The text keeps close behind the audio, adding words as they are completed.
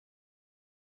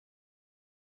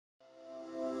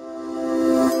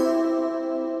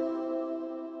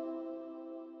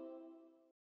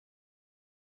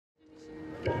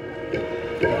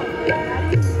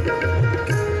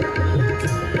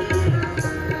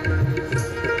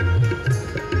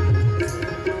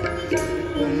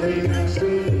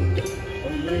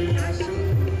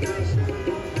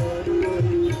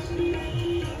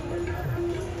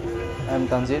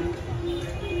Tanzil.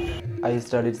 I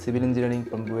studied civil engineering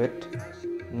from Buet.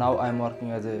 Now I am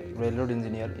working as a railroad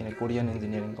engineer in a Korean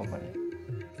engineering company.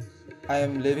 I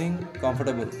am living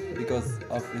comfortable because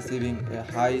of receiving a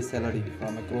high salary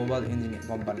from a global engineering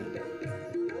company.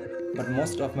 But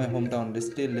most of my hometown is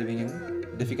still living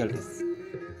in difficulties.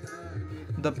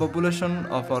 The population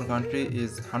of our country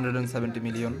is 170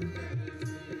 million.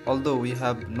 Although we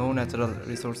have no natural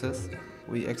resources,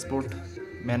 we export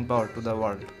manpower to the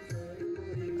world.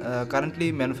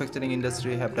 Currently, manufacturing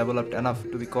industry have developed enough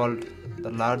to be called the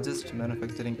largest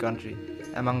manufacturing country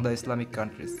among the Islamic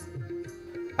countries.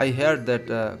 I heard that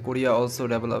Korea also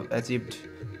achieved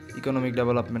economic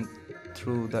development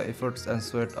through the efforts and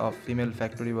sweat of female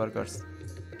factory workers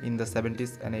in the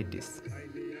 70s and 80s.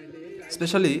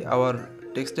 Especially our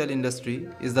textile industry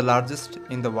is the largest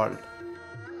in the world.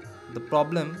 The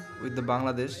problem with the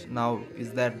Bangladesh now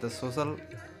is that the social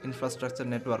infrastructure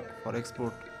network for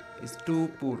export is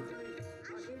too poor.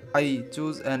 I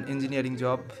choose an engineering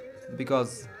job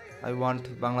because I want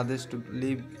Bangladesh to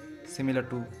live similar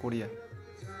to Korea.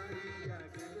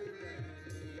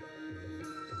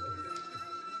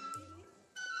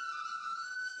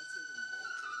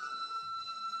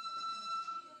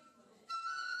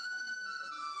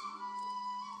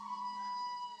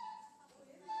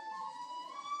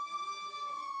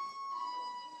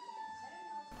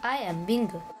 I am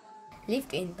Bingu,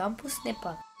 lived in Dampus,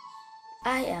 Nepal.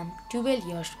 I am 12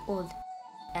 years old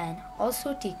and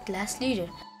also take class leader.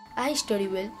 I study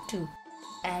well too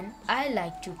and I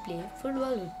like to play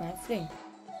football with my friend.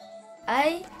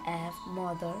 I have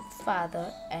mother,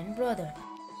 father and brother.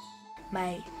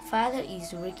 My father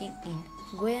is working in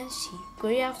Gyeonggi,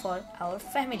 Korea for our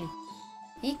family.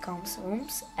 He comes home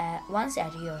once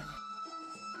a year.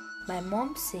 My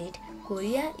mom said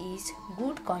Korea is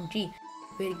good country.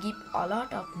 Will give a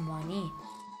lot of money.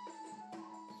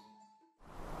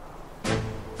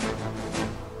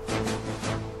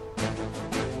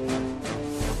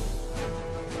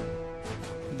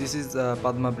 This is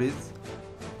Padma Bridge.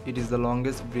 It is the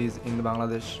longest bridge in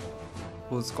Bangladesh,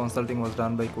 whose consulting was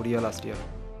done by Korea last year.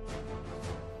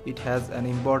 It has an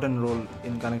important role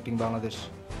in connecting Bangladesh,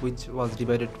 which was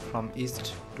divided from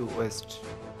east to west.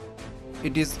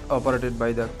 It is operated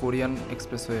by the Korean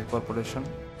Expressway Corporation.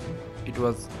 It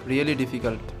was really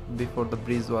difficult before the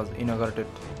bridge was inaugurated.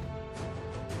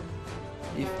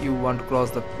 If you want to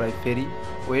cross by ferry,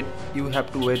 you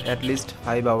have to wait at least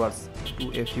 5 hours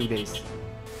to a few days.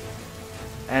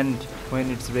 And when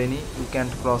it's rainy, you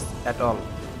can't cross at all,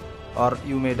 or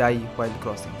you may die while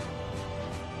crossing.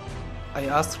 I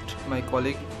asked my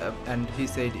colleague and he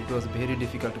said it was very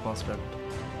difficult to construct.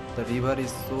 The river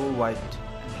is so wide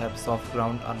and have soft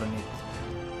ground underneath.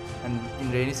 And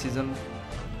in rainy season,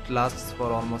 it lasts for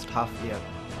almost half a year.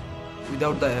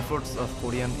 Without the efforts of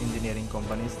Korean engineering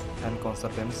companies and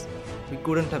consultants, we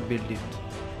couldn't have built it.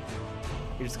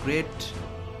 It's great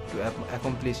to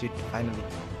accomplish it finally.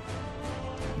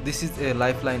 This is a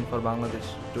lifeline for Bangladesh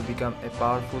to become a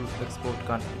powerful export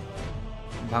country.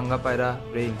 Bhanga Paira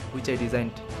rail, which I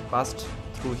designed, passed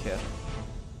through here.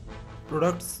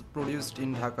 Products produced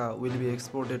in Dhaka will be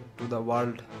exported to the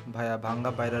world via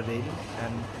Bhanga Paira rail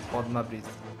and Padma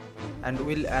Bridge, and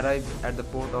will arrive at the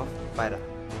port of Paira.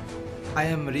 I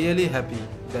am really happy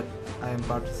that I am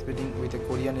participating with a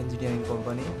Korean engineering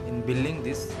company in building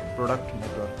this product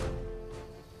network.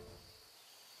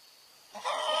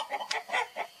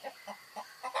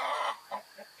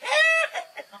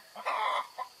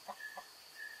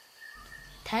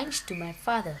 Thanks to my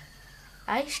father,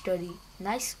 I study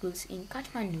nice schools in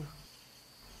Kathmandu.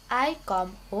 I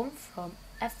come home from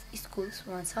F schools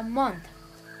once a month.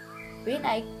 When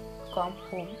I come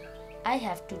home, I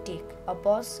have to take a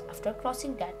bus after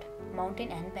crossing that mountain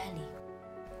and valley.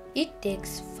 It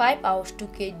takes 5 hours to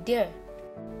get there.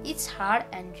 It's hard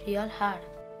and real hard.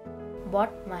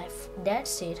 But my dad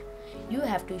said, you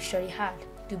have to study hard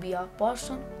to be a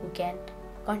person who can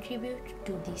contribute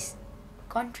to this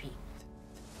country.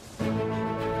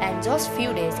 And just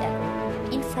few days ago,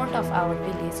 in front of our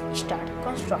village started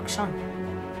construction.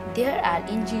 There are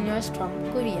engineers from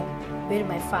Korea where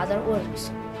my father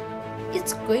works.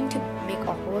 It's going to make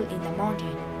a hole in the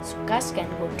mountain so cars can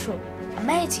go through.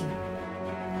 Amazing!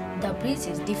 The bridge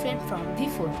is different from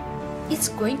before. It's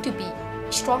going to be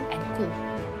strong and cool.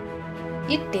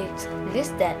 It takes less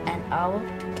than an hour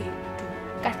to get to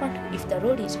Kathmandu if the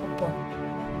road is open.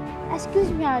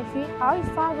 Excuse me, Alfie, how is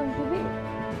far going to be?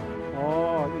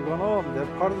 이거는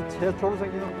네팔에서 최초로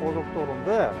생기는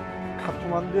고속도로인데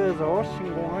카트만두에서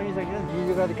신공항이 생기는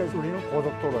 2가지까지 울리는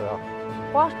고속도로야.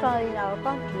 First tunnel in our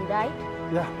country, right?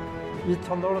 이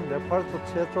터널은 네팔에서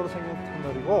최초로 생긴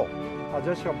터널이고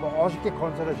아저씨가 멋있게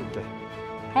건설해 줄게.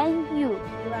 Thank you.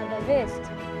 You are the best.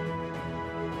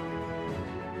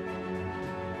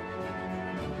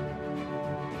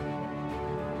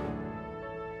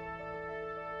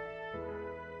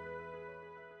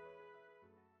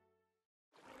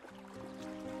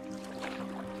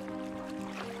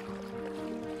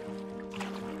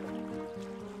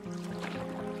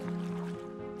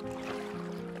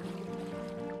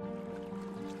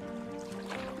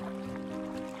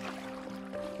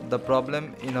 The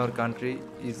problem in our country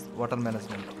is water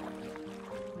management.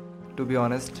 To be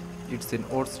honest, it's in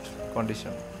worst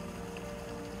condition.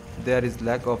 There is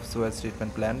lack of sewage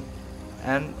treatment plant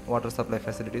and water supply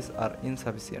facilities are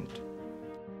insufficient.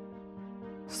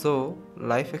 So,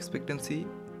 life expectancy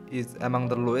is among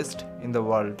the lowest in the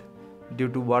world due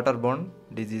to waterborne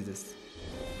diseases.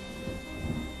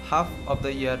 Half of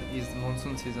the year is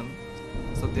monsoon season,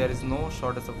 so there is no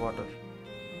shortage of water.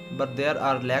 But there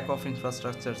are lack of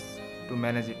infrastructures to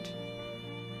manage it.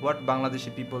 What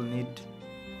Bangladeshi people need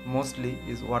mostly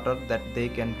is water that they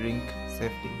can drink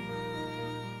safely.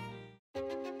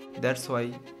 That's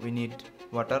why we need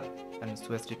water and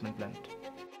sewage treatment plant.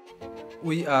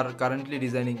 We are currently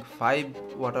designing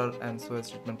 5 water and sewage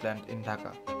treatment plant in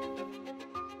Dhaka.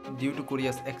 Due to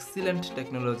Korea's excellent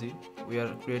technology, we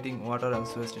are creating water and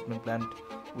sewage treatment plant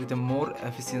with a more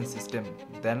efficient system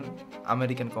than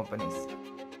American companies.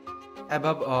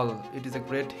 Above all, it is a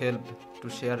great help to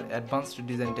share advanced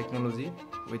design technology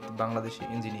with Bangladeshi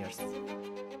engineers.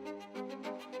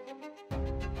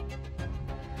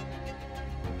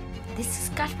 This is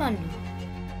Kathmandu.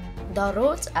 The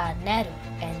roads are narrow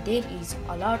and there is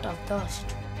a lot of dust.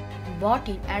 But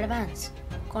in advanced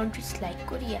countries like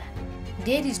Korea,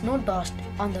 there is no dust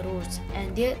on the roads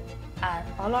and there are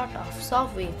a lot of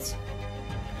subways.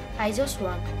 I just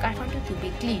want Kathmandu to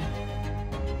be clean.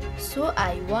 So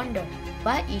I wonder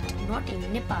why it not in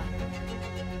Nepal.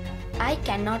 I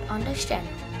cannot understand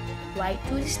why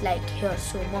tourists like here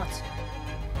so much,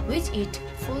 which eat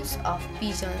full of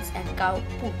pigeons and cow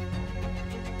poo.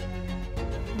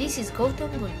 This is Gautam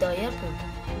Buddha Airport,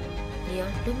 near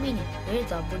Lumini, where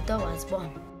the Buddha was born.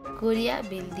 Korea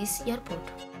built this airport.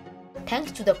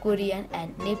 Thanks to the Korean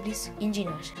and Nepalese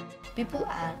engineers, people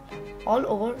are all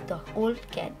over the world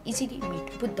can easily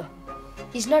meet Buddha.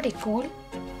 Is not it cool?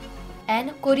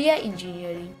 And Korea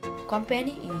Engineering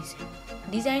company is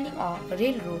designing a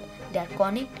railroad that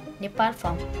connects Nepal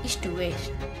from east to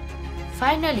west.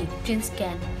 Finally, trains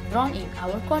can run in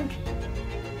our country.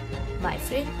 My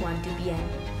friend wants to be an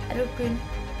aeroplane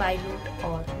pilot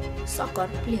or soccer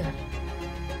player.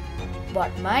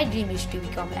 But my dream is to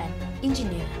become an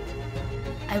engineer.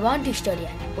 I want to study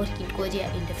and work in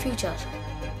Korea in the future.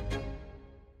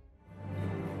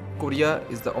 Korea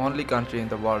is the only country in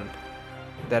the world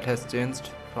that has changed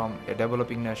from a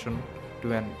developing nation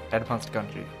to an advanced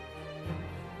country.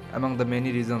 Among the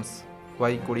many reasons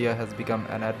why Korea has become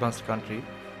an advanced country,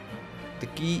 the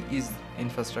key is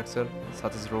infrastructure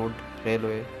such as road,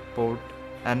 railway, port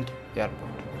and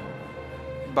airport.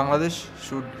 Bangladesh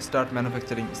should start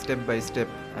manufacturing step by step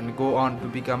and go on to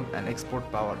become an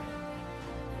export power.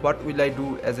 What will I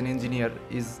do as an engineer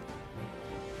is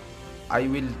I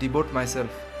will devote myself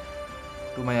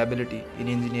to my ability in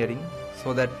engineering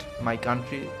so that my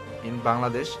country in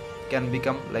Bangladesh can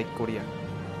become like Korea.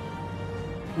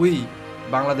 We,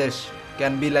 Bangladesh,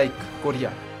 can be like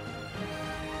Korea.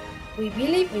 We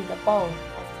believe in the power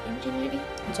of engineering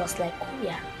just like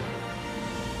Korea.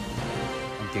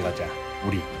 함께 가자,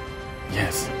 우리.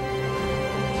 Yes.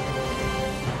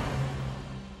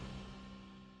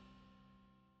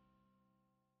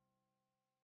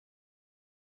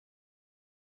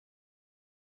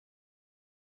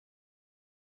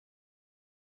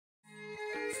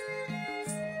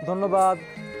 ধন্যবাদ।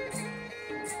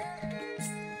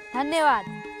 धन्यवाद।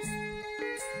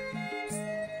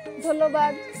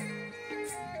 धन्यवाद।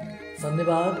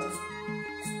 धन्यवाद।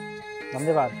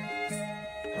 ধন্যবাদ।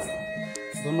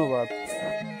 ধন্যবাদ।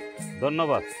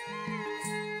 ধন্যবাদ।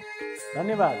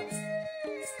 ধন্যবাদ।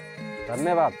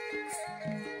 ধন্যবাদ।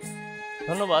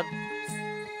 ধন্যবাদ।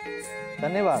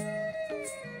 ধন্যবাদ।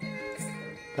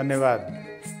 ধন্যবাদ।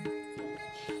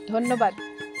 ধন্যবাদ।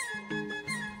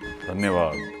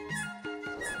 ধন্যবাদ।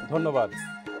 ধন্যবাদ।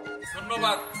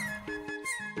 ধন্যবাদ।